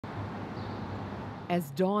As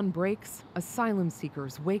dawn breaks, asylum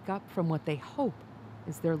seekers wake up from what they hope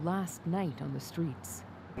is their last night on the streets.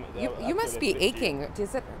 You must be aching.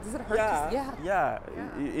 Does it hurt? Yeah.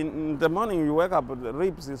 In the morning you wake up, the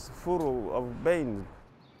ribs is full of veins.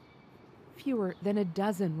 Fewer than a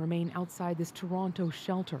dozen remain outside this Toronto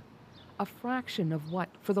shelter, a fraction of what,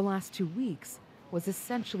 for the last 2 weeks, was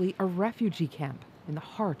essentially a refugee camp in the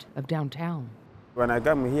heart of downtown. When I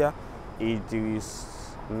came here, it is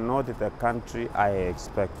not the country I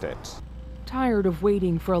expected. Tired of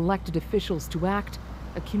waiting for elected officials to act,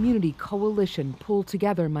 a community coalition pulled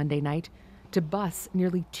together Monday night to bus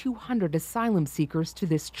nearly 200 asylum seekers to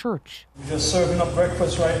this church. We're just serving up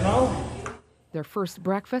breakfast right now. Their first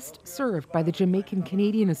breakfast served by the Jamaican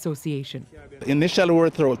Canadian Association. Initially we were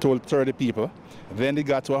told 30 people, then it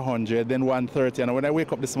got to 100, then 130, and when I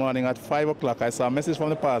wake up this morning at 5 o'clock, I saw a message from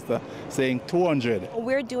the pastor saying 200.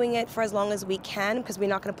 We're doing it for as long as we can because we're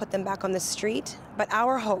not going to put them back on the street, but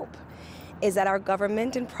our hope is that our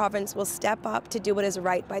government and province will step up to do what is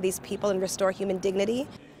right by these people and restore human dignity.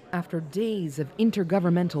 After days of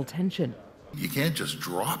intergovernmental tension. You can't just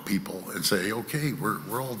drop people and say, okay,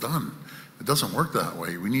 we're all done. It doesn't work that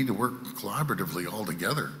way. We need to work collaboratively all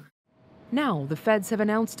together. Now the feds have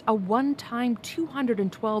announced a one-time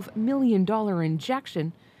 $212 million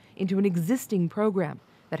injection into an existing program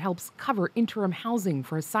that helps cover interim housing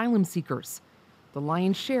for asylum seekers. The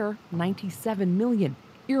lion's share, $97 million,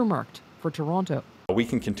 earmarked for Toronto. We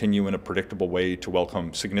can continue in a predictable way to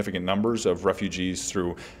welcome significant numbers of refugees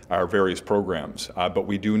through our various programs, but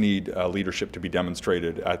we do need leadership to be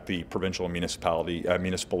demonstrated at the provincial and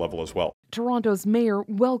municipal level as well. Toronto's mayor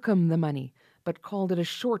welcomed the money, but called it a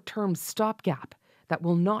short-term stopgap that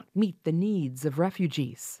will not meet the needs of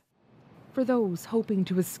refugees. For those hoping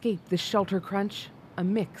to escape the shelter crunch, a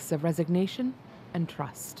mix of resignation and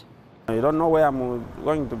trust. I don't know where I'm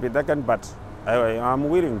going to be taken, but I'm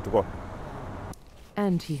willing to go.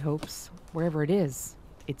 And he hopes, wherever it is,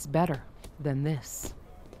 it's better than this.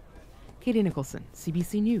 Katie Nicholson,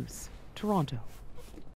 CBC News, Toronto.